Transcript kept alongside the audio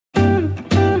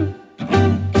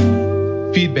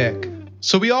Feedback.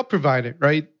 So we all provide it,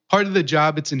 right? Part of the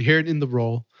job, it's inherent in the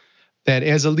role that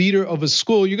as a leader of a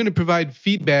school, you're going to provide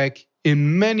feedback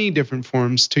in many different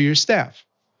forms to your staff.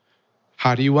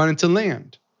 How do you want it to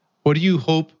land? What do you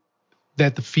hope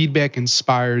that the feedback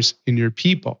inspires in your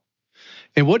people?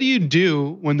 And what do you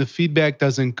do when the feedback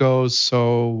doesn't go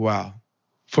so well?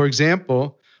 For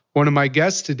example, one of my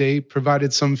guests today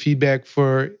provided some feedback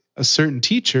for a certain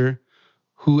teacher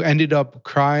who ended up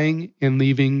crying and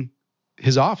leaving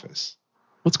his office.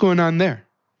 What's going on there?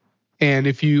 And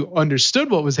if you understood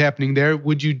what was happening there,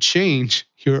 would you change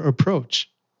your approach?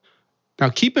 Now,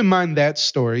 keep in mind that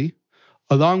story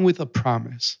along with a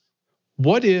promise.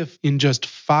 What if in just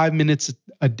 5 minutes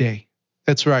a day,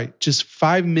 that's right, just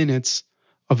 5 minutes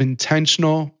of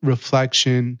intentional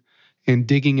reflection and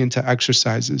digging into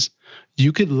exercises,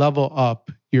 you could level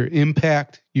up your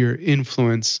impact, your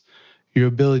influence, your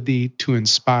ability to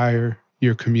inspire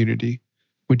your community?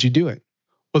 Would you do it?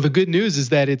 Well, the good news is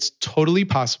that it's totally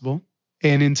possible.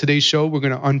 And in today's show, we're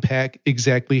going to unpack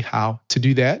exactly how to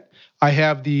do that. I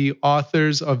have the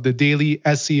authors of the Daily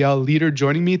SEL Leader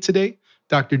joining me today,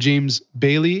 Dr. James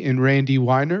Bailey and Randy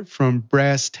Weiner from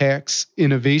Brass Tacks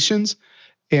Innovations.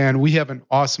 And we have an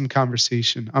awesome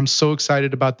conversation. I'm so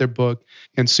excited about their book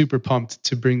and super pumped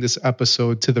to bring this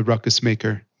episode to the Ruckus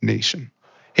Maker Nation.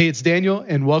 Hey, it's Daniel,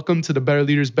 and welcome to the Better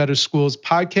Leaders, Better Schools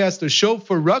podcast, a show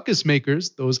for ruckus makers,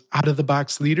 those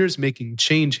out-of-the-box leaders making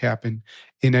change happen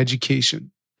in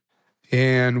education.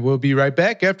 And we'll be right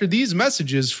back after these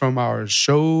messages from our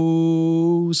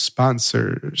show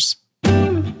sponsors.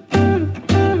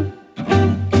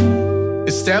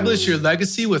 Establish your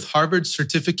legacy with Harvard's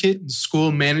Certificate in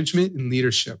School Management and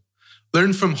Leadership.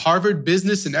 Learn from Harvard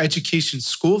Business and Education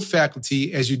School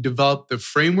faculty as you develop the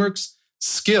frameworks,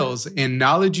 skills, and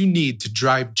knowledge you need to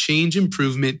drive change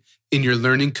improvement in your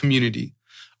learning community.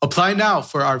 Apply now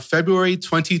for our February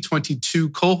 2022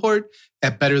 cohort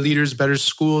at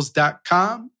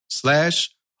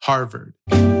betterleadersbetterschools.com/Harvard.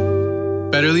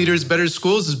 Better Leaders, Better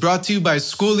Schools is brought to you by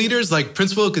school leaders like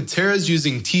Principal Gutierrez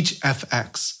using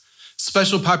TeachFX.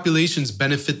 Special populations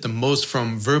benefit the most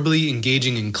from verbally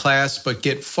engaging in class, but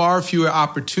get far fewer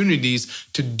opportunities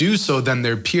to do so than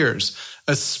their peers,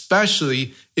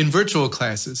 especially in virtual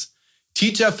classes.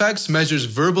 TeachFX measures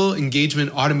verbal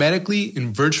engagement automatically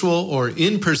in virtual or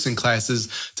in-person classes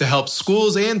to help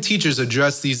schools and teachers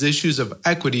address these issues of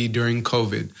equity during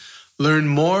COVID. Learn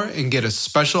more and get a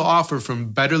special offer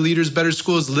from Better Leaders, Better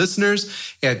Schools listeners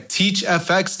at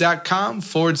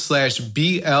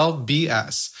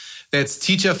teachfx.com/BLBS. That's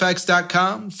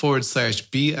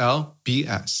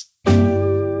teachfx.com/BLBS.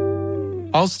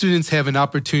 All students have an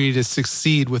opportunity to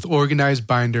succeed with Organized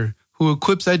Binder, who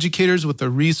equips educators with a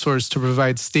resource to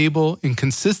provide stable and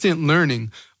consistent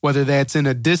learning, whether that's in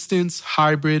a distance,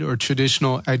 hybrid, or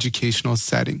traditional educational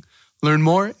setting. Learn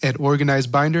more at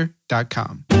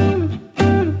organizedbinder.com.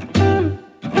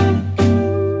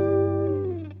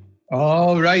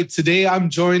 All right, today I'm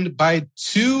joined by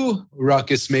two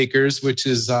ruckus makers, which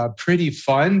is pretty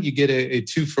fun. You get a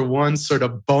 2-for-1 sort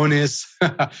of bonus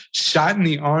shot in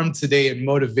the arm today in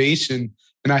motivation.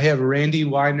 And I have Randy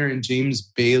Weiner and James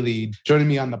Bailey joining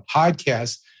me on the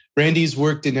podcast. Randy's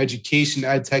worked in education,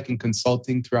 ed tech, and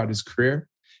consulting throughout his career.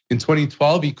 In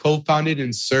 2012, he co-founded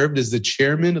and served as the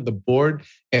chairman of the board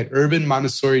at Urban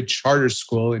Montessori Charter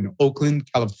School in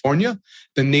Oakland, California,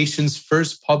 the nation's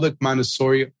first public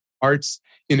Montessori arts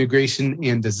integration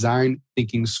and design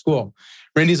thinking school.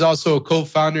 Randy's also a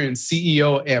co-founder and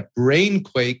CEO at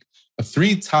BrainQuake, a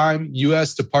 3-time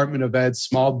U.S. Department of Ed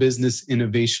Small Business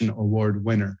Innovation Award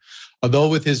winner. Although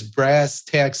with his Brass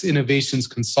Tacks Innovations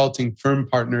consulting firm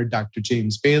partner, Dr.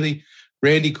 James Bailey,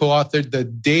 Randy co-authored the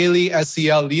Daily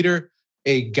SEL Leader,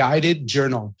 a guided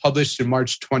journal published in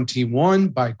March 21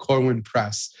 by Corwin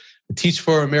Press. A Teach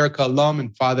for America alum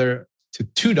and father to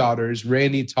 2 daughters,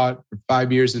 Randy taught for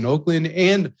 5 years in Oakland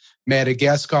and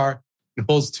Madagascar and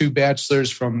holds 2 bachelors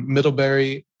from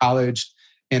Middlebury College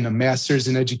and a master's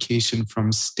in education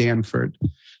from Stanford.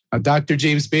 Dr.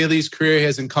 James Bailey's career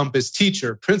has encompassed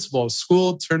teacher, principal,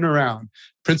 school turnaround,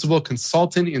 principal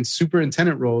consultant, and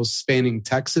superintendent roles spanning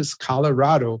Texas,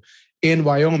 Colorado, and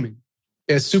Wyoming.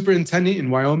 As superintendent in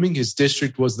Wyoming, his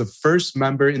district was the first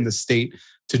member in the state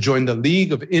to join the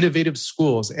League of Innovative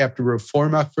Schools after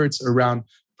reform efforts around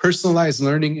personalized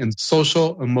learning and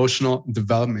social emotional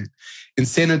development. In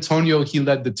San Antonio, he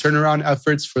led the turnaround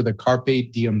efforts for the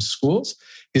Carpe Diem schools.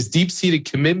 His deep-seated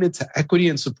commitment to equity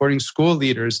and supporting school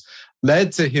leaders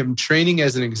led to him training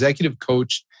as an executive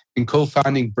coach and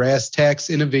co-founding Brass Tacks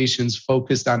Innovations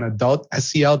focused on adult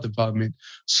SEL development,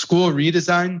 school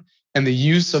redesign, and the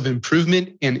use of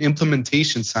improvement and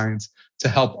implementation science to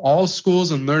help all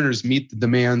schools and learners meet the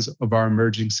demands of our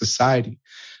emerging society.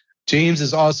 James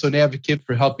is also an advocate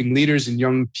for helping leaders and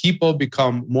young people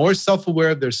become more self-aware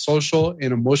of their social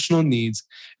and emotional needs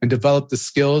and develop the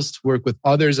skills to work with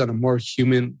others on a more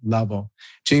human level.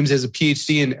 James has a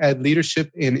PhD in Ed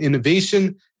Leadership and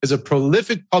Innovation, is a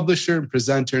prolific publisher and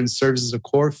presenter, and serves as a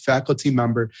core faculty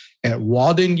member at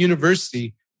Walden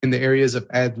University in the areas of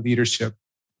Ed Leadership.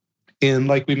 And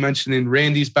like we mentioned in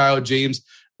Randy's bio, James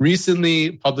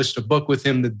recently published a book with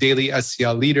him, The Daily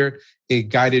SEL Leader, a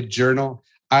guided journal.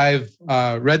 I've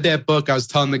read that book. I was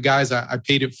telling the guys I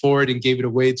paid it forward and gave it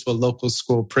away to a local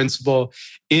school principal.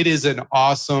 It is an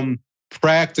awesome,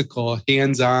 practical,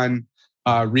 hands-on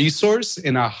resource,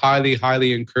 and I highly,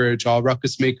 highly encourage all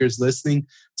ruckus makers listening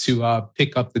to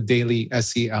pick up the Daily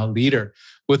SEL Leader.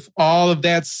 With all of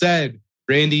that said,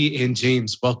 Randy and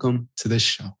James, welcome to this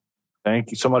show.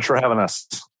 Thank you so much for having us.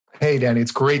 Hey, Danny,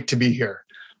 it's great to be here.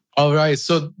 All right.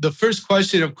 So the first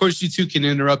question, of course, you two can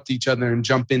interrupt each other and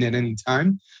jump in at any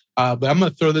time. But I'm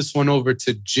going to throw this one over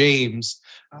to James.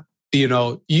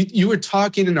 You were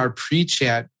talking in our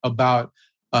pre-chat about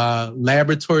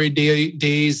laboratory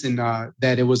days and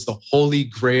that it was the holy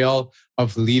grail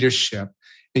of leadership.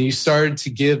 And you started to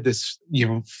give this,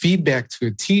 feedback to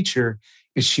a teacher,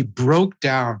 and she broke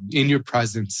down in your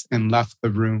presence and left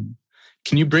the room.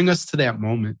 Can you bring us to that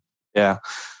moment? Yeah.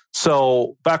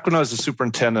 So back when I was a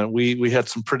superintendent, we had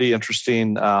some pretty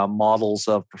interesting models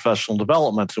of professional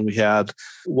development, and we had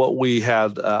what we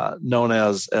had known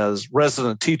as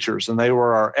resident teachers, and they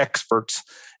were our experts.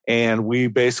 And we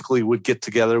basically would get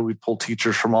together. We'd pull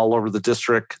teachers from all over the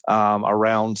district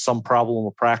around some problem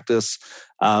or practice.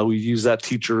 We use that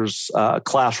teacher's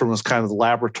classroom as kind of the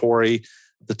laboratory.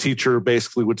 The teacher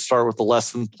basically would start with the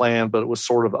lesson plan, but it was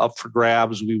sort of up for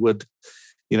grabs. We would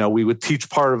teach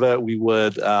part of it. We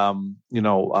would,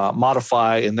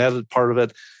 modify and edit part of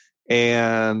it.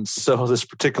 And so this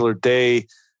particular day,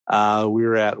 we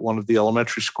were at one of the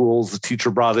elementary schools. The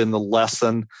teacher brought in the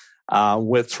lesson,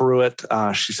 went through it.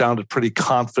 She sounded pretty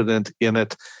confident in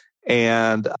it.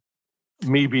 And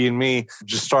me being me,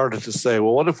 just started to say,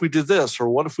 well, what if we did this? Or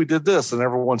what if we did this? And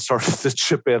everyone started to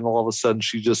chip in. All of a sudden,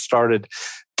 she just started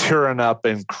tearing up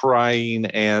and crying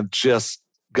and just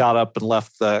got up and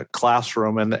left the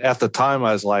classroom. And at the time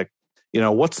I was like,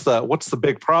 what's the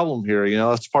big problem here?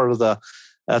 That's part of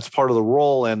the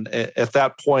role. And at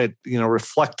that point,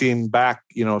 reflecting back,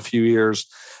 a few years,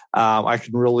 I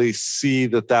can really see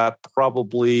that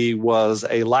probably was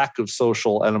a lack of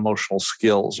social and emotional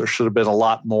skills. There should have been a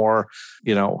lot more,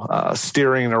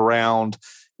 steering around,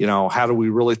 how do we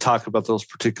really talk about those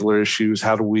particular issues?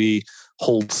 How do we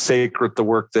hold sacred the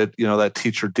work that, that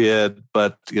teacher did,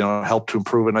 but, help to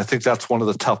improve it? And I think that's one of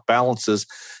the tough balances,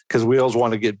 because we always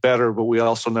want to get better, but we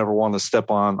also never want to step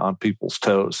on people's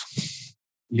toes.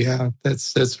 Yeah,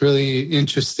 that's really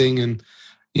interesting. And,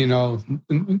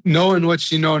 knowing what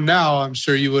you know now, I'm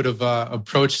sure you would have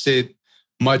approached it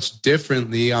much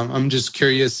differently. I'm just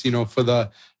curious, for the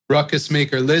ruckus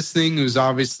maker listening, who's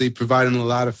obviously providing a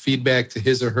lot of feedback to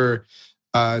his or her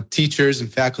teachers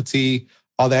and faculty,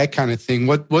 all that kind of thing.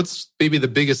 What's maybe the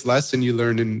biggest lesson you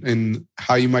learned in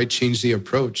how you might change the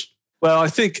approach? Well, I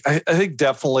think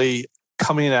definitely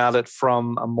coming at it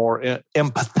from a more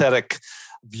empathetic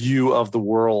view of the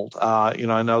world. I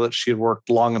know that she had worked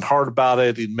long and hard about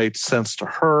it. It made sense to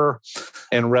her.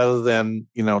 And rather than,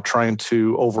 trying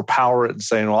to overpower it and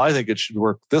saying, well, I think it should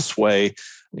work this way,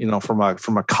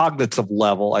 from a cognitive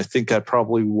level, I think I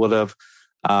probably would have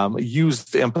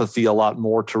used empathy a lot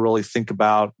more to really think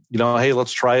about, hey,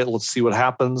 let's try it. Let's see what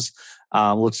happens.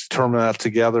 Let's determine that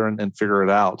together and figure it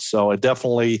out. So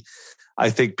I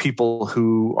think people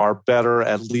who are better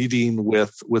at leading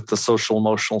with the social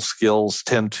emotional skills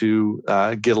tend to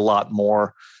get a lot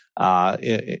more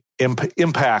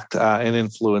impact and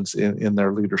influence in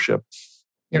their leadership.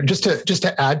 Just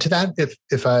to add to that,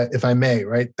 if I may,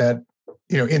 right? That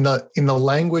in the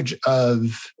language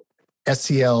of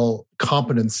SEL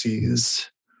competencies,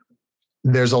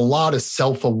 there's a lot of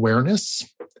self-awareness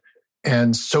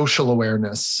and social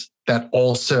awareness that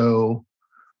also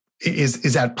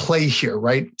is at play here,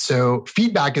 right? So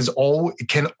feedback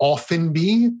can often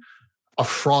be a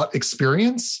fraught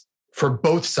experience for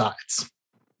both sides,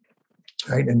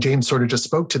 right? And James sort of just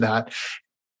spoke to that.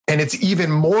 And it's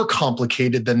even more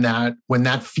complicated than that when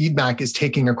that feedback is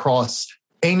taking across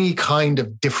any kind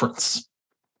of difference.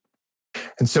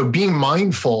 And so being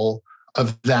mindful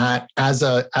of that as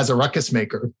a ruckus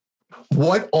maker,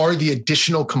 what are the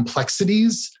additional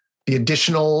complexities, the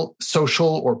additional social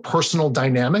or personal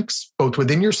dynamics, both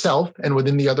within yourself and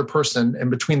within the other person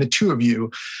and between the two of you,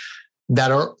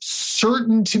 that are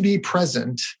certain to be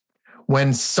present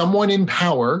when someone in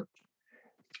power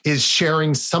is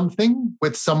sharing something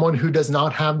with someone who does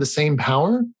not have the same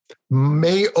power,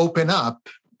 may open up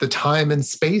the time and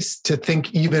space to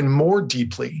think even more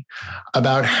deeply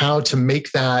about how to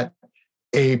make that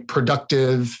a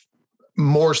productive,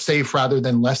 more safe rather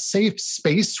than less safe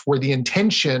space where the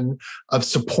intention of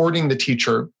supporting the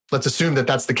teacher, let's assume that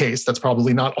that's the case, that's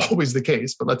probably not always the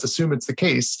case, but let's assume it's the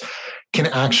case, can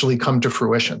actually come to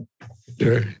fruition.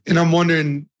 Sure. And I'm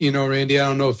wondering, Randy, I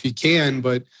don't know if you can,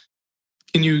 but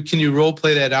can you role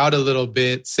play that out a little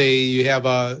bit? Say you have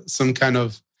some kind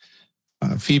of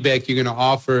feedback you're going to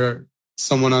offer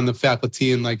someone on the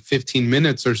faculty in like 15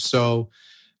 minutes or so.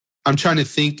 I'm trying to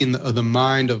think of the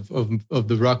mind of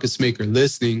the ruckus maker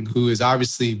listening, who is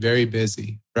obviously very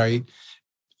busy, right?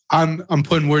 I'm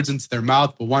putting words into their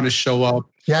mouth, but want to show up,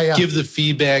 give the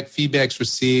feedback's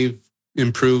received,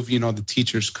 improve, the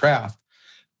teacher's craft.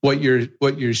 What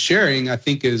you're sharing, I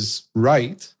think, is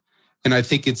right. And I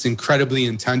think it's incredibly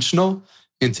intentional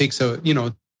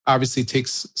and obviously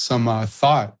takes some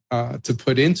thought to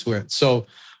put into it. So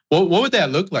what would that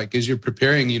look like as you're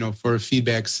preparing, for a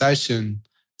feedback session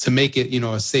to make it,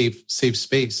 a safe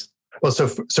space? Well,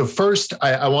 so first,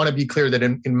 I want to be clear that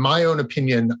in my own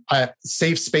opinion,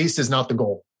 safe space is not the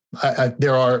goal.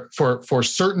 There are, for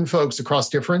certain folks across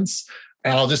difference,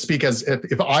 and I'll just speak as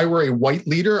if I were a white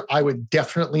leader, I would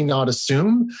definitely not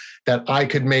assume that I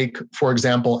could make, for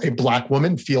example, a Black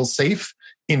woman feel safe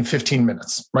in 15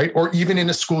 minutes, right? Or even in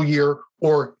a school year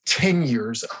or 10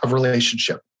 years of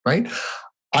relationship, right?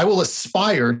 I will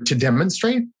aspire to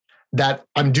demonstrate that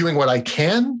I'm doing what I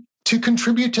can to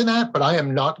contribute to that, but I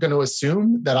am not going to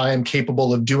assume that I am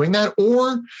capable of doing that,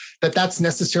 or that that's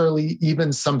necessarily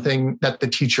even something that the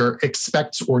teacher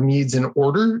expects or needs in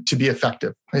order to be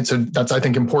effective. And so that's, I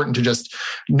think, important to just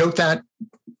note that.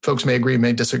 Folks may agree,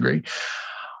 may disagree.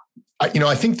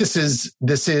 I think this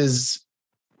is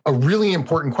a really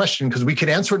important question because we could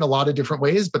answer it in a lot of different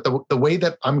ways, but the way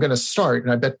that I'm going to start,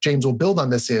 and I bet James will build on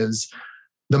this, is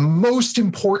the most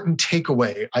important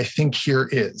takeaway I think here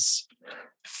is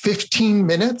 15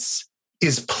 minutes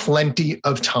is plenty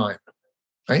of time,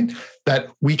 right? That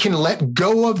we can let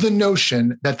go of the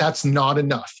notion that that's not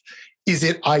enough. Is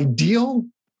it ideal?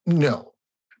 No.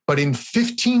 But in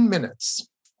 15 minutes,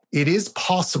 it is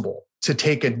possible to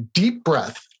take a deep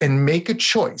breath and make a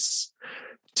choice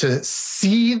to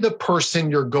see the person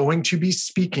you're going to be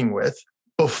speaking with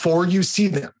before you see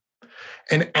them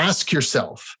and ask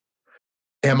yourself,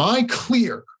 am I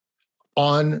clear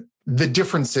on the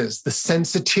differences, the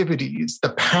sensitivities, the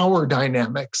power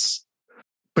dynamics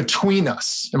between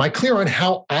us? Am I clear on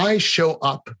how I show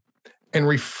up and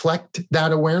reflect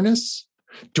that awareness?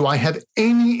 Do I have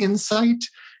any insight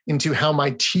into how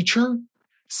my teacher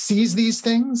sees these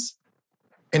things?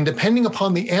 And depending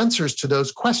upon the answers to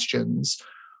those questions,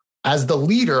 as the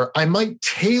leader, I might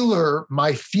tailor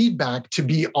my feedback to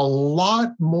be a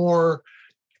lot more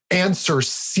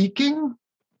answer-seeking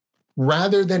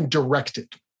rather than directed.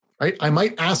 Right? I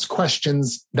might ask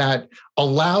questions that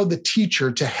allow the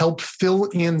teacher to help fill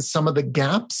in some of the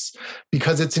gaps,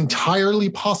 because it's entirely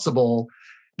possible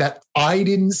that I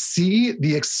didn't see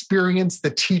the experience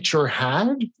the teacher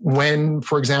had when,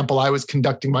 for example, I was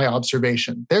conducting my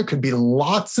observation. There could be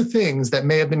lots of things that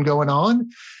may have been going on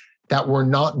that were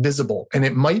not visible. And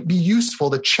it might be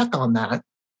useful to check on that,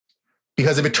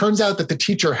 because if it turns out that the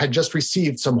teacher had just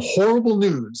received some horrible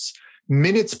news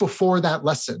minutes before that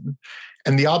lesson,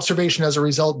 and the observation as a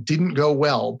result didn't go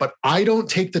well, but I don't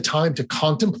take the time to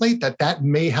contemplate that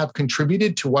may have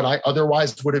contributed to what I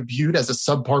otherwise would have viewed as a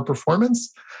subpar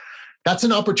performance, that's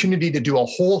an opportunity to do a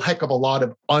whole heck of a lot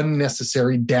of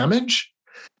unnecessary damage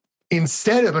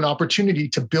instead of an opportunity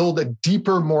to build a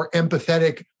deeper, more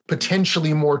empathetic,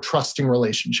 potentially more trusting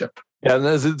relationship. Yeah,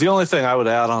 and the only thing I would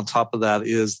add on top of that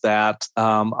is that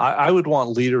I would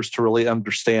want leaders to really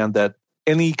understand that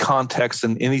any context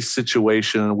and any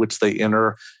situation in which they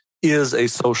enter is a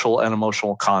social and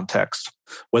emotional context.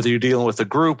 Whether you're dealing with a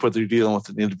group, whether you're dealing with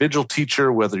an individual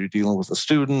teacher, whether you're dealing with a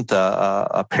student,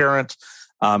 a parent,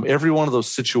 every one of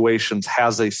those situations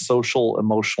has a social,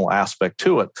 emotional aspect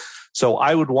to it. So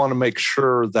I would want to make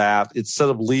sure that instead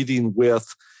of leading with,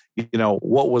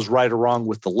 what was right or wrong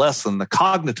with the lesson, the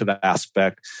cognitive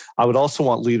aspect, I would also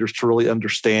want leaders to really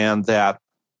understand that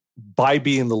by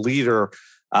being the leader,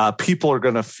 people are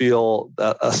going to feel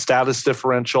a status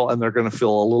differential, and they're going to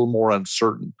feel a little more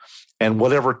uncertain. And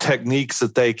whatever techniques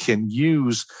that they can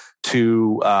use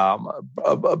to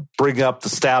bring up the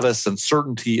status and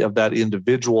certainty of that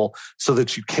individual so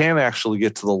that you can actually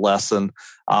get to the lesson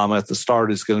at the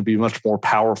start is going to be much more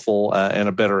powerful and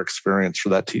a better experience for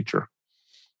that teacher.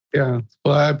 Yeah.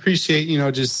 Well, I appreciate,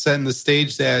 just setting the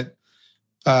stage that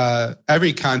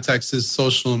every context is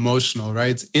social emotional, right?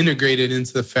 It's integrated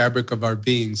into the fabric of our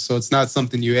being. So it's not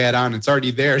something you add on. It's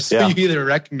already there. So you either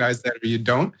recognize that or you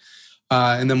don't.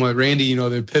 And then with Randy,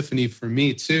 the epiphany for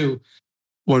me too,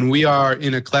 when we are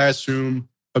in a classroom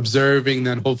observing,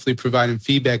 then hopefully providing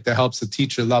feedback that helps the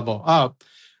teacher level up,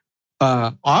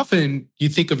 often you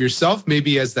think of yourself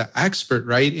maybe as the expert,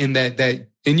 right? And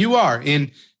and you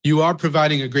are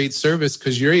providing a great service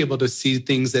because you're able to see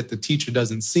things that the teacher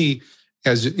doesn't see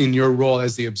as in your role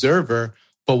as the observer.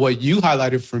 But what you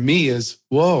highlighted for me is,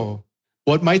 whoa,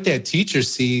 what might that teacher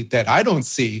see that I don't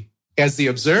see as the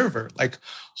observer? Like,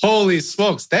 holy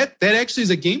smokes, that actually is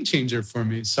a game changer for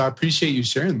me. So I appreciate you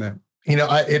sharing that.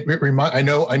 I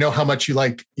know how much you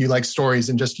like stories,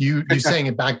 and just you saying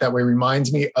it back that way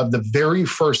reminds me of the very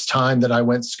first time that I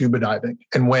went scuba diving,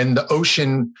 and when the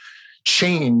ocean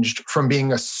changed from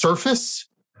being a surface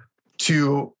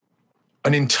to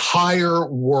an entire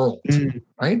world,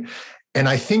 right? And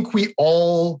I think we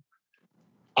all,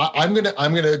 I'm gonna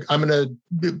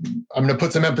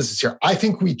put some emphasis here. I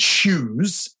think we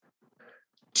choose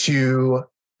to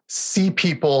see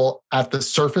people at the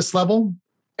surface level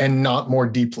and not more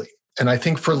deeply. And I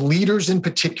think for leaders in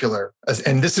particular,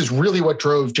 and this is really what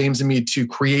drove James and me to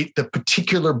create the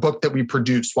particular book that we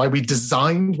produced, why we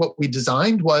designed what we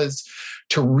designed, was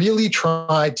to really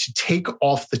try to take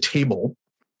off the table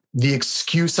the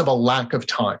excuse of a lack of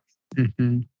time.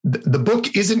 Mm-hmm. The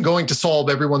book isn't going to solve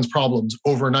everyone's problems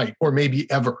overnight or maybe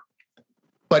ever.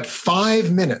 But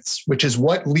 5 minutes, which is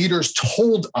what leaders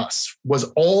told us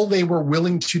was all they were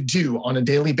willing to do on a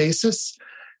daily basis,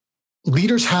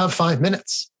 leaders have 5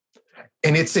 minutes.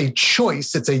 And it's a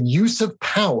choice, it's a use of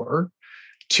power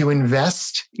to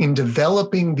invest in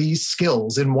developing these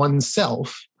skills in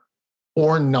oneself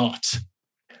or not.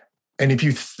 And if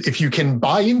you can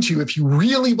buy into, if you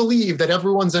really believe that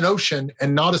everyone's an ocean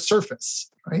and not a surface,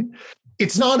 right?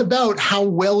 It's not about how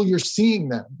well you're seeing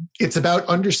them. It's about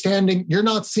understanding you're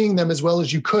not seeing them as well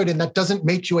as you could, and that doesn't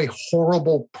make you a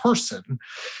horrible person.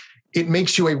 It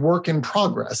makes you a work in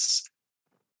progress,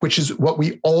 which is what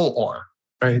we all are.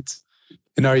 Right.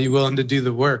 And are you willing to do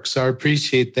the work? So I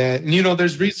appreciate that. And,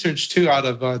 there's research too out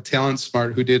of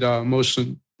TalentSmart, who did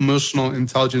emotional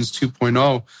intelligence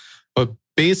 2.0. But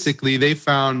basically they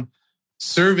found,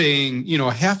 surveying,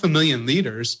 500,000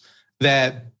 leaders,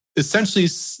 that essentially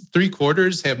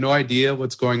 3/4 have no idea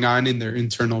what's going on in their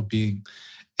internal being.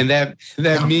 And that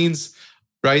means,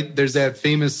 right, there's that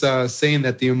famous saying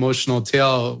that the emotional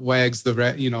tail wags the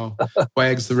rational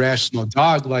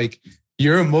dog. Like,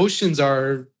 your emotions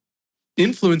are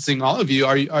influencing all of you.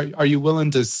 Are you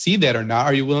willing to see that or not?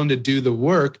 Are you willing to do the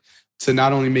work to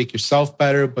not only make yourself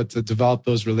better, but to develop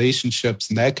those relationships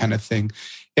and that kind of thing?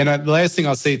 And the last thing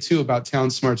I'll say too about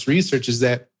TalentSmart's research is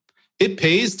that it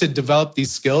pays to develop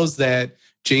these skills that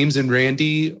James and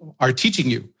Randy are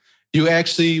teaching you. You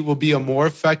actually will be a more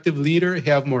effective leader,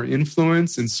 have more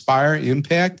influence, inspire,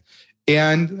 impact.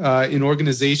 And in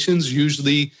organizations,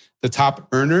 usually the top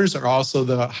earners are also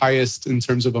the highest in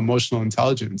terms of emotional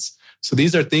intelligence. So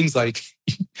these are things like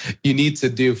you need to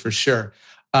do for sure.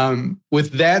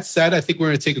 With that said, I think we're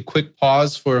going to take a quick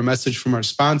pause for a message from our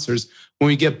sponsors. When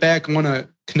we get back, I want to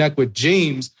connect with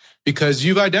James, because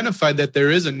you've identified that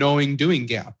there is a knowing doing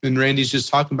gap. And Randy's just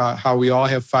talking about how we all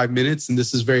have 5 minutes, and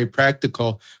this is very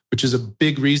practical, which is a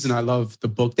big reason I love the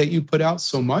book that you put out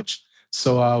so much.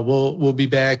 So we'll be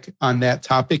back on that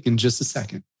topic in just a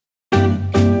second.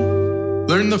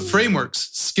 Learn the frameworks,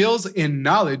 skills, and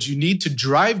knowledge you need to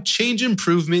drive change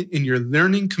improvement in your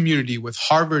learning community with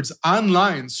Harvard's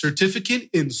online certificate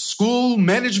in school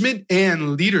management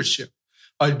and leadership,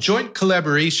 a joint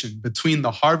collaboration between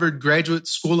the Harvard Graduate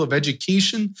School of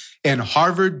Education and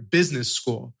Harvard Business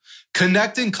School.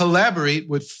 Connect and collaborate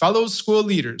with fellow school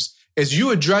leaders as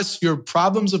you address your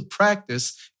problems of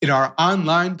practice in our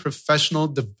online professional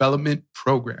development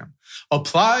program.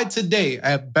 Apply today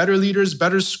at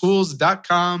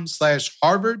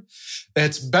betterleadersbetterschools.com/Harvard.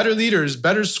 That's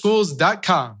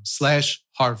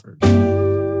betterleadersbetterschools.com/Harvard.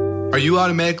 Are you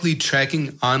automatically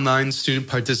tracking online student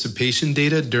participation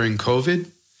data during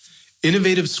COVID?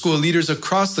 Innovative school leaders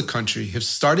across the country have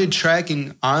started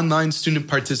tracking online student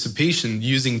participation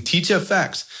using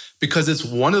TeachFX because it's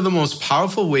one of the most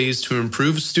powerful ways to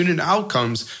improve student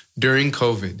outcomes during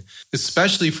COVID,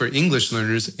 especially for English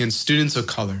learners and students of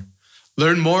color.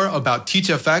 Learn more about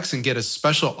TeachFX and get a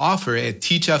special offer at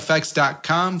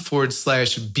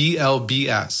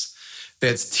teachfx.com/BLBS.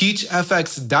 That's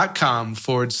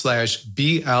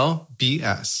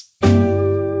teachfx.com/BLBS.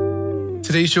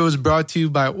 Today's show is brought to you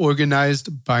by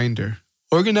Organized Binder.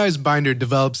 Organized Binder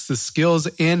develops the skills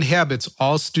and habits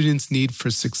all students need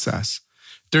for success.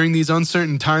 During these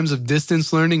uncertain times of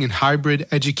distance learning and hybrid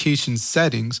education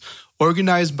settings,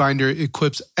 Organized Binder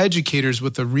equips educators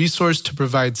with a resource to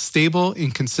provide stable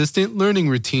and consistent learning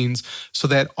routines so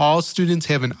that all students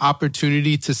have an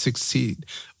opportunity to succeed,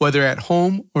 whether at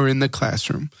home or in the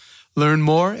classroom. Learn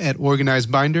more at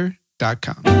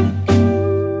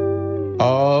organizedbinder.com.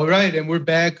 All right, and we're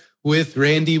back with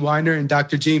Randy Weiner and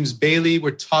Dr. James Bailey. We're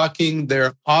talking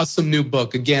their awesome new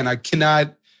book. Again, I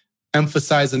cannot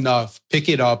emphasize enough. Pick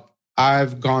it up.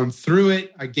 I've gone through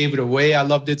it. I gave it away. I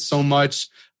loved it so much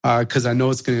because I know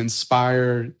it's going to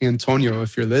inspire Antonio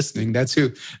if you're listening. That's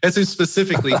who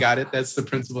specifically got it. That's the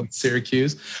principal at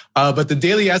Syracuse. But the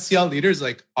Daily SEL Leader is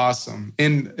like awesome.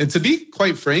 And to be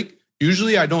quite frank,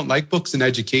 usually I don't like books in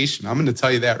education. I'm going to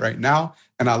tell you that right now.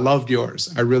 And I loved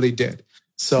yours. I really did.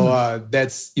 So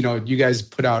that's, you guys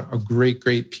put out a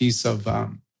great piece of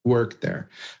work there.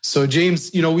 So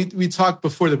James, we talked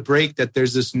before the break that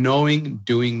there's this knowing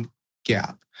doing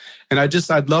gap. And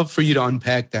I'd love for you to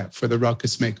unpack that for the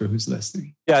ruckus maker who's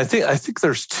listening. Yeah, I think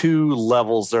there's two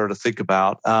levels there to think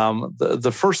about.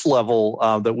 The first level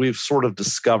that we've sort of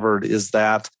discovered is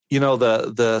that,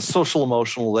 the social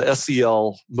emotional, the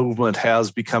SEL movement has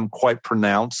become quite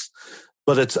pronounced,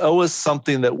 but it's always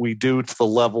something that we do to the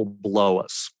level below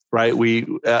us, right? We,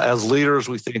 as leaders,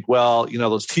 we think, well,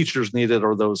 those teachers need it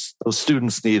or those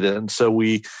students need it. And so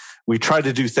we try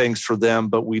to do things for them,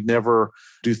 but we never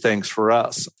do things for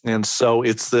us. And so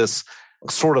it's this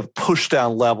sort of push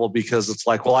down level because it's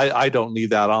like, well, I don't need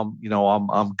that.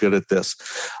 I'm good at this.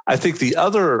 I think the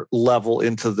other level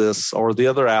into this, or the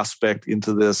other aspect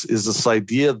into this, is this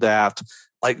idea that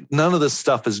none of this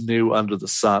stuff is new under the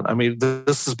sun. I mean,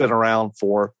 this has been around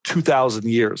for 2,000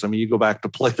 years. I mean, you go back to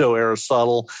Plato,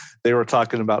 Aristotle, they were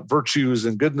talking about virtues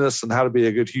and goodness and how to be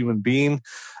a good human being.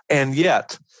 And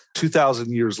yet,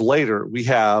 2,000 years later, we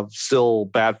have still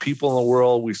bad people in the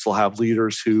world. We still have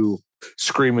leaders who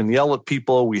scream and yell at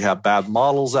people. We have bad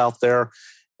models out there.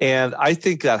 And I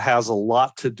think that has a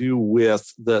lot to do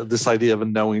with this idea of a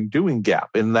knowing doing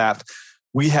gap, in that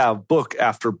we have book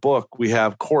after book, we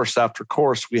have course after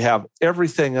course, we have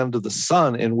everything under the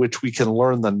sun in which we can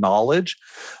learn the knowledge.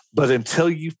 But until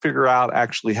you figure out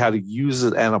actually how to use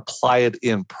it and apply it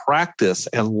in practice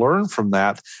and learn from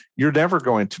that, you're never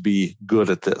going to be good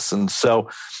at this. And so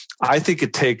I think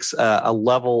it takes a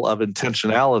level of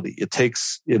intentionality. It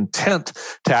takes intent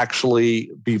to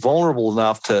actually be vulnerable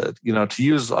enough to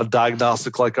use a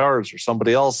diagnostic like ours or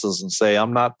somebody else's and say,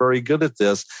 I'm not very good at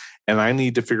this. And I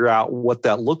need to figure out what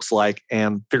that looks like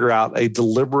and figure out a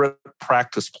deliberate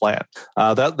practice plan.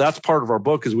 That's part of our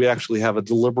book, is we actually have a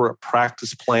deliberate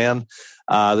practice plan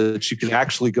that you can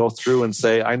actually go through and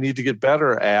say, I need to get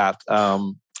better at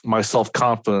my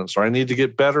self-confidence, or I need to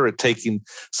get better at taking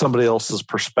somebody else's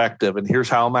perspective. And here's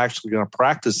how I'm actually going to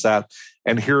practice that.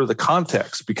 And here are the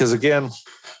contexts. Because again,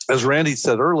 as Randy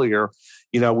said earlier,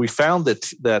 we found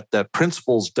that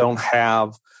principals don't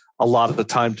have a lot of the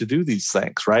time to do these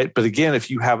things, right? But again, if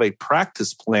you have a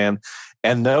practice plan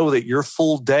and know that your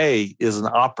full day is an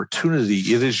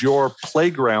opportunity, it is your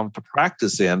playground to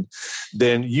practice in,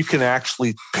 then you can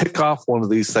actually pick off one of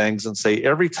these things and say,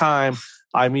 every time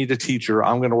I meet a teacher,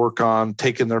 I'm going to work on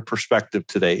taking their perspective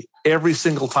today. Every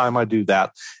single time I do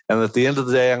that. And at the end of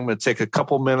the day, I'm going to take a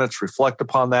couple minutes, reflect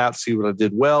upon that, see what I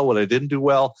did well, what I didn't do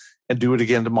well, and do it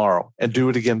again tomorrow, and do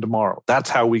it again tomorrow.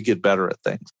 That's how we get better at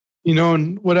things.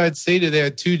 And what I'd say to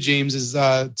that too, James, is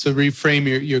to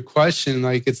reframe your question.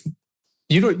 Like, it's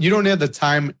you don't have the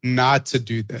time not to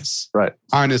do this, right?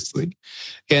 Honestly,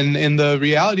 and the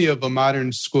reality of a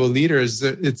modern school leader is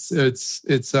that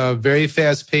it's a very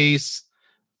fast pace,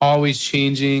 always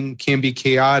changing, can be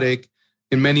chaotic.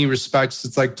 In many respects,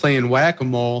 it's like playing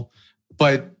whack-a-mole.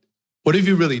 But what have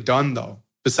you really done though?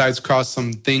 Besides cross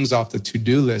some things off the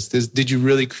to-do list, did you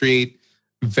really create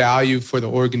value for the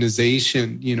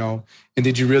organization, and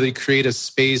did you really create a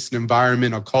space, an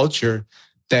environment, a culture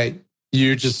that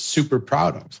you're just super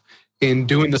proud of? And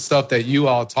doing the stuff that you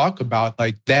all talk about,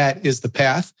 like, that is the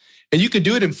path. And you could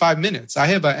do it in 5 minutes. I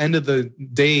have an end of the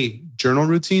day journal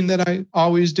routine that I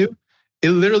always do.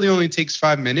 It literally only takes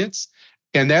 5 minutes.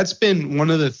 And that's been one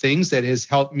of the things that has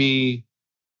helped me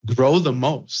grow the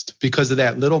most, because of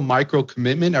that little micro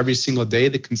commitment every single day,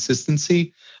 the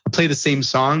consistency. I play the same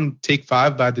song, Take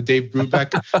 5 by the Dave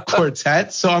Brubeck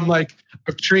Quartet. So I'm like,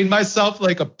 I've trained myself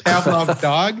like a Pavlov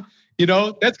dog.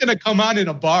 That's going to come on in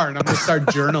a bar and I'm going to start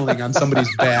journaling on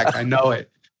somebody's back. I know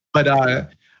it. But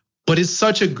but it's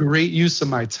such a great use of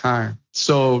my time.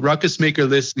 So Ruckus Maker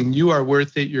listening, you are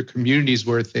worth it. Your community's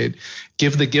worth it.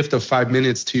 Give the gift of 5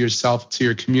 minutes to yourself, to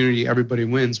your community. Everybody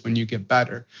wins when you get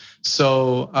better.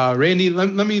 So Randy,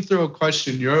 let me throw a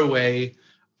question your way.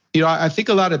 I think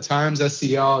a lot of times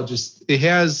SEL it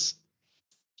has,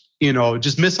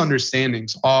 just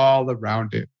misunderstandings all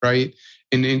around it, right?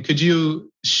 And could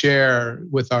you share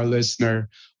with our listener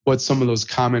what some of those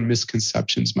common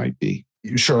misconceptions might be?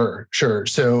 Sure.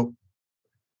 So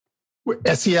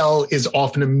SEL is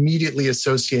often immediately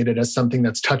associated as something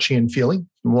that's touchy and feely,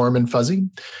 warm and fuzzy.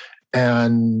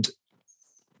 And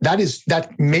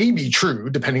that may be true,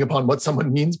 depending upon what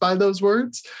someone means by those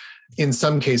words. In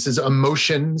some cases,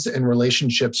 emotions and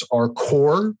relationships are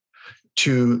core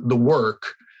to the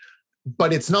work,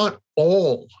 but it's not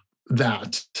all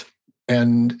that.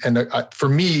 And for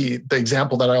me, the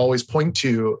example that I always point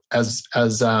to as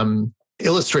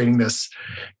illustrating this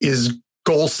is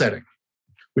goal setting,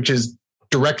 which is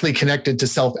directly connected to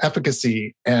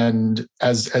self-efficacy. And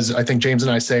as I think James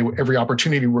and I say, every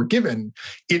opportunity we're given,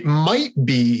 it might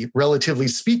be, relatively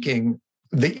speaking,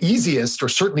 the easiest, or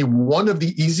certainly one of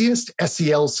the easiest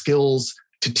SEL skills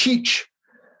to teach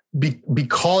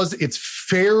because it's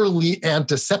fairly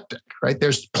antiseptic, right?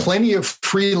 There's plenty of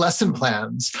free lesson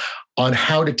plans on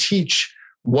how to teach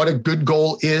what a good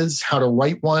goal is, how to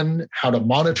write one, how to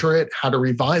monitor it, how to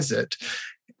revise it.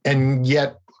 And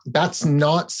yet that's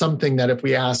not something that if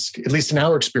we ask, at least in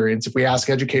our experience, if we ask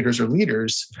educators or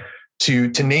leaders to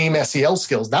name SEL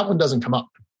skills, that one doesn't come up.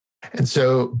 And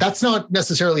so that's not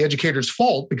necessarily educators'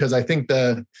 fault, because I think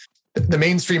the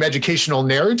mainstream educational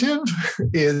narrative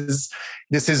is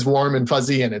this is warm and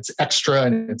fuzzy and it's extra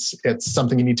and it's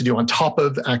something you need to do on top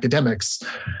of academics.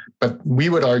 But we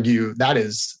would argue that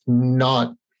is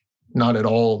not at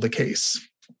all the case.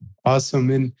 Awesome.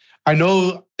 And I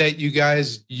know that you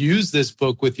guys use this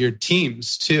book with your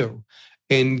teams too.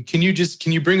 And can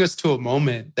you bring us to a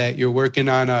moment that you're working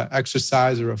on an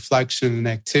exercise, a reflection, an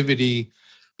activity?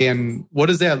 And what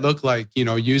does that look like,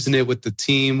 using it with the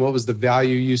team? What was the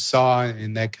value you saw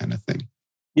and that kind of thing?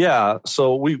 Yeah.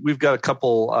 So we've got a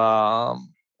couple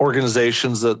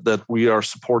organizations that we are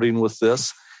supporting with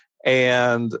this.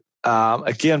 And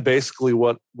again, basically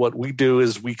what we do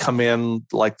is we come in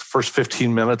like the first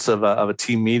 15 minutes of a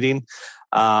team meeting.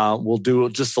 We'll do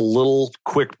just a little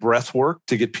quick breath work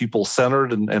to get people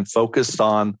centered and focused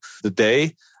on the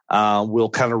day. We'll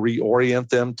kind of reorient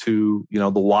them to, the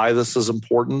why this is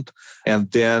important. And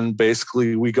then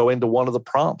basically we go into one of the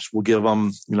prompts. We'll give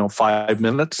them, 5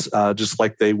 minutes, just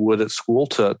like they would at school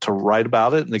to write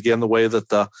about it. And again, the way that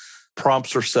the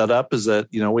prompts are set up is that,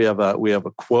 we have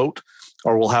a quote,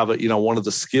 or we'll have one of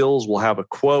the skills, we'll have a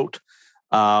quote.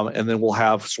 And then we'll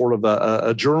have sort of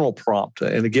a journal prompt.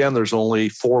 And again, there's only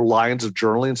 4 lines of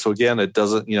journaling. So again, it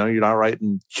doesn't, you're not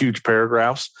writing huge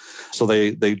paragraphs. So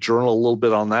they journal a little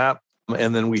bit on that.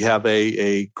 And then we have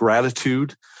a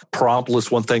gratitude prompt,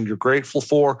 list one thing you're grateful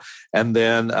for. And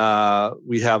then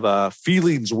we have a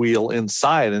feelings wheel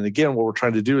inside. And again, what we're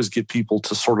trying to do is get people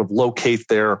to sort of locate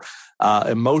their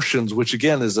emotions, which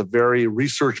again is a very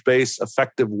research-based,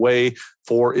 effective way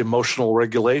for emotional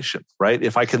regulation, right?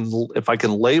 If I can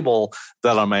label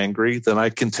that I'm angry, then I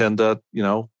can tend to,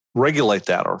 regulate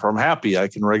that. Or if I'm happy, I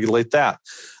can regulate that.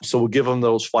 So we'll give them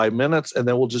those 5 minutes, and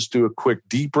then we'll just do a quick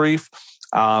debrief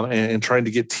and trying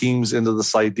to get teams into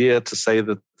this idea to say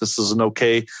that this is an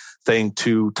okay thing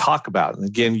to talk about. And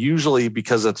again, usually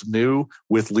because it's new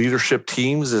with leadership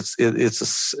teams, it's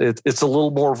a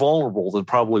little more vulnerable than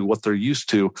probably what they're used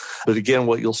to. But again,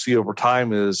 what you'll see over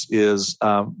time is there's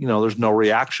no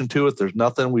reaction to it. There's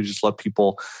nothing. We just let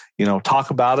people, talk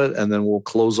about it, and then we'll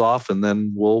close off, and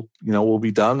then we'll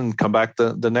be done and come back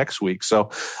the next week.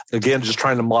 So again, just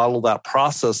trying to model that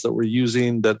process that we're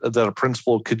using that a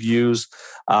principal could use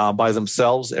by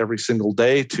themselves every single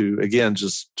day to, again,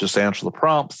 just answer the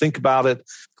prompt, think about it,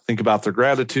 think about their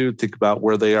gratitude, think about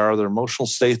where they are, their emotional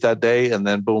state that day, and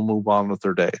then boom, move on with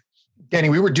their day. Danny,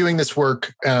 we were doing this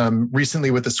work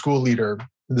recently with a school leader.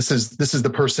 This is the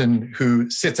person who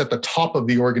sits at the top of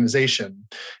the organization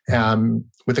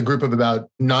with a group of about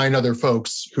 9 other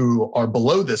folks who are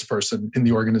below this person in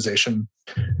the organization.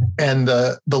 And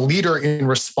the leader, in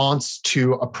response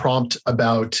to a prompt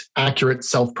about accurate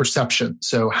self-perception,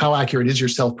 so how accurate is your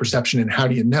self-perception and how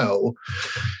do you know,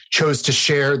 chose to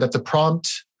share that the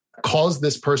prompt caused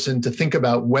this person to think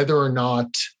about whether or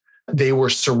not they were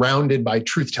surrounded by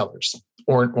truth tellers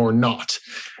or not.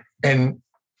 And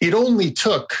it only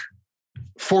took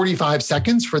 45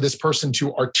 seconds for this person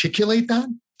to articulate that,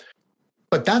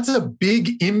 but that's a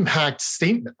big impact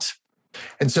statement.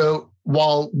 And so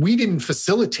while we didn't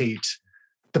facilitate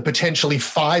the potentially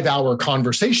 5-hour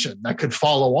conversation that could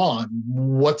follow on.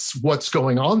 What's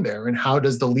going on there, and how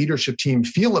does the leadership team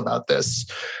feel about this?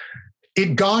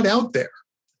 It got out there.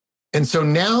 And so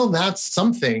now that's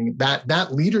something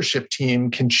that leadership team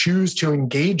can choose to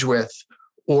engage with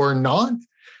or not.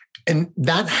 And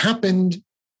that happened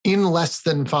in less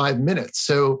than 5 minutes.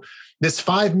 So this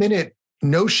 5-minute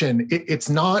notion, it's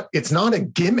not a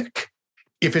gimmick.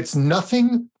 If it's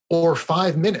nothing or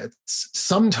 5 minutes,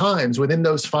 sometimes within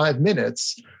those 5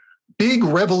 minutes, big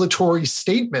revelatory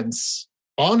statements,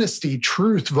 honesty,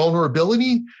 truth,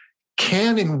 vulnerability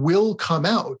can and will come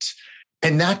out.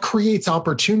 And that creates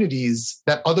opportunities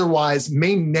that otherwise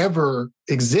may never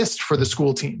exist for the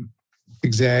school team.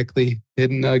 Exactly.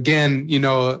 And again,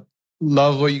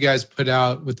 love what you guys put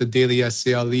out with the Daily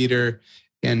SEL Leader.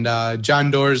 And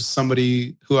John Doerr's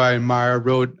somebody who I admire,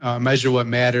 wrote Measure What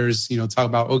Matters, talk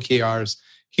about OKRs.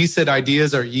 He said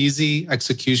ideas are easy,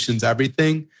 execution's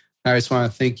everything. I just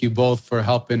want to thank you both for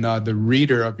helping the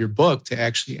reader of your book to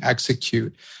actually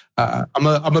execute. I'm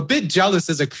a bit jealous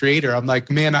as a creator. I'm like,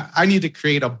 man, I need to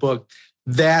create a book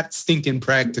that stinking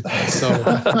practical. So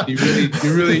you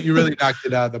really knocked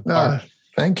it out of the park.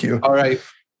 Thank you. All right.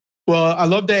 Well, I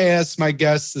love to ask my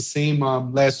guests the same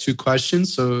last two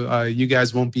questions, so you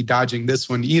guys won't be dodging this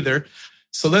one either.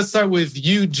 So let's start with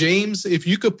you, James. If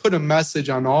you could put a message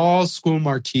on all school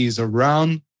marquees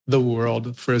around the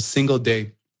world for a single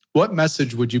day, what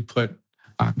message would you put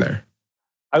on there?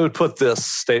 I would put this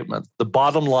statement: the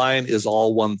bottom line is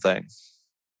all one thing.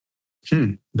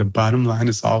 The bottom line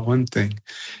is all one thing. Do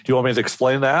you want me to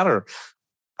explain that, or?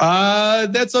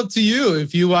 That's up to you.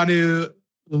 If you want to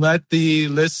let the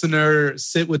listener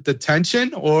sit with the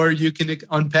tension, or you can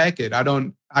unpack it.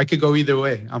 I could go either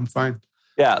way. I'm fine.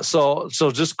 Yeah. So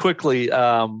just quickly,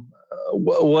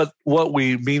 what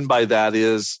we mean by that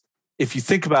is, if you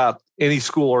think about any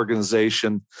school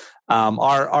organization,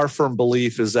 our firm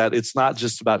belief is that it's not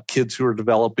just about kids who are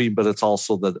developing, but it's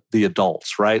also the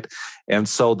adults, right? And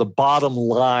so the bottom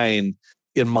line,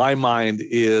 in my mind,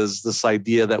 is this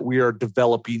idea that we are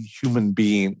developing human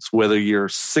beings, whether you're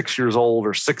 6 years old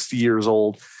or 60 years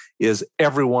old, is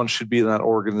everyone should be in that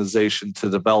organization to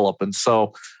develop. And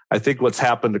so I think what's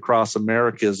happened across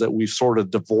America is that we've sort of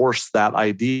divorced that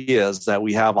idea, is that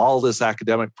we have all this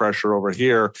academic pressure over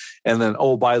here. And then,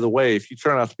 oh, by the way, if you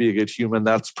turn out to be a good human,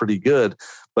 that's pretty good.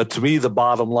 But to me, the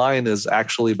bottom line is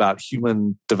actually about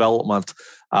human development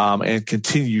and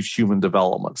continued human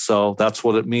development. So that's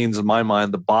what it means in my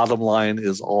mind. The bottom line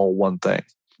is all one thing.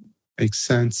 Makes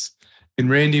sense. And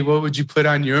Randy, what would you put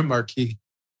on your marquee?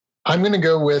 I'm going to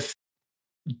go with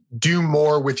do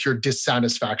more with your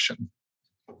dissatisfaction.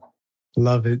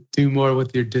 Love it. Do more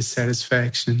with your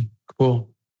dissatisfaction. Cool.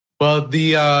 Well,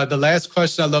 the last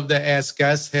question I love to ask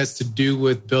guests has to do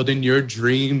with building your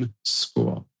dream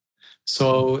school.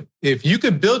 So if you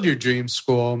could build your dream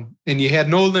school and you had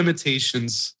no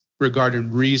limitations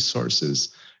regarding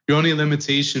resources, your only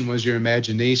limitation was your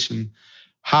imagination,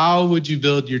 how would you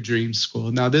build your dream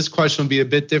school? Now, this question will be a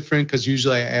bit different because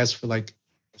usually I ask for like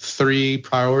 3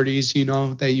 priorities,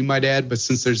 that you might add. But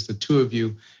since there's the two of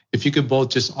you, if you could both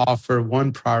just offer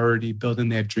one priority building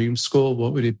that dream school,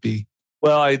 what would it be?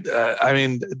 Well, I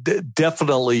mean,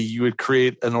 definitely you would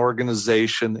create an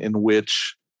organization in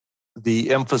which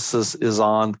the emphasis is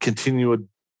on continued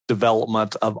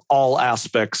development of all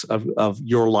aspects of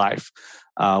your life,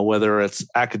 whether it's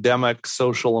academic,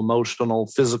 social, emotional,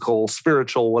 physical,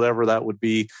 spiritual, whatever that would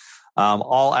be.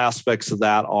 All aspects of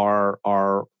that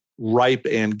are ripe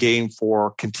and game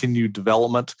for continued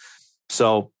development.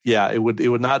 So yeah, it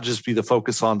would not just be the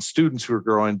focus on students who are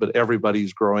growing, but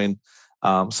everybody's growing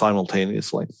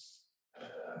simultaneously.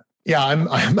 Yeah,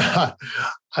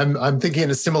 I'm thinking in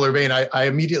a similar vein. I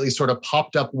immediately sort of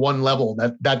popped up one level.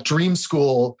 That dream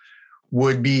school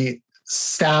would be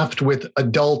staffed with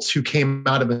adults who came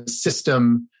out of a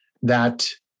system that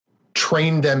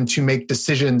trained them to make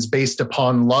decisions based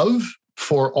upon love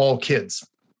for all kids.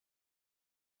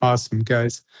 Awesome,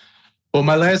 guys. Well,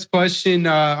 my last question,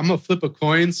 I'm going to flip a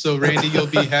coin. So Randy, you'll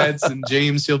be heads and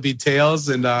James, you'll be tails.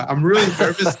 And I'm really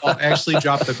nervous. I'll actually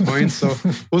drop the coin. So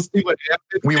we'll see what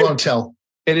happens. We won't tell.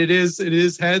 And it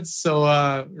is heads.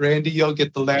 So Randy, you'll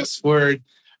get the last word.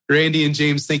 Randy and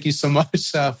James, thank you so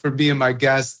much for being my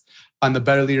guest on the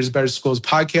Better Leaders, Better Schools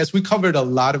podcast. We covered a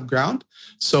lot of ground.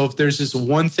 So if there's just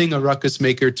one thing a ruckus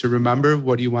maker to remember,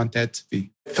 what do you want that to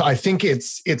be? I think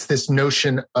it's this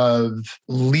notion of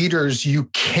leaders. You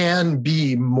can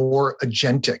be more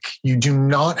agentic. You do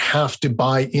not have to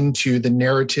buy into the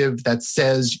narrative that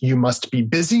says you must be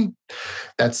busy,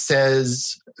 that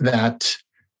says that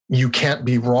you can't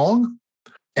be wrong,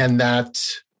 and that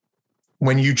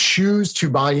when you choose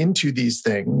to buy into these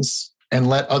things and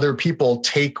let other people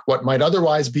take what might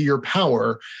otherwise be your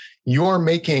power, you are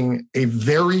making a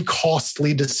very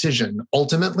costly decision,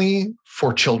 ultimately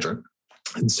for children.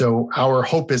 And so our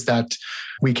hope is that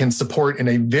we can support in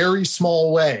a very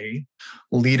small way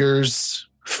leaders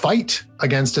fight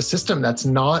against a system that's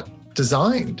not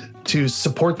designed to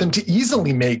support them to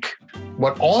easily make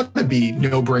what ought to be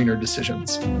no-brainer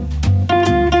decisions.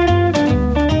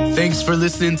 Thanks for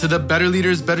listening to the Better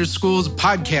Leaders, Better Schools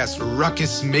podcast,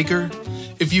 Ruckus Maker.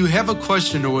 If you have a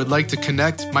question or would like to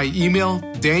connect, my email,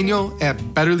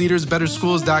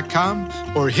 daniel@betterleadersbetterschools.com,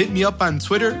 or hit me up on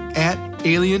Twitter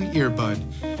 @AlienEarbud.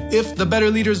 If the Better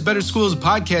Leaders, Better Schools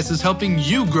podcast is helping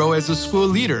you grow as a school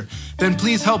leader, then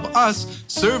please help us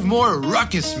serve more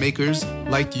ruckus makers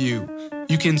like you.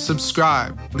 You can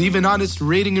subscribe, leave an honest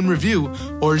rating and review,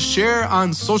 or share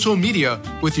on social media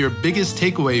with your biggest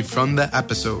takeaway from the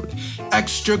episode.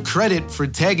 Extra credit for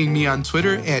tagging me on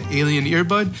Twitter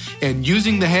 @AlienEarbud and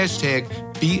using the hashtag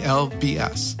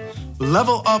BLBS.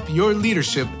 Level up your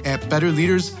leadership at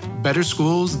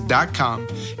betterleadersbetterschools.com,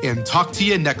 and talk to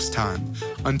you next time.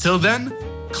 Until then,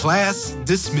 class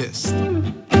dismissed.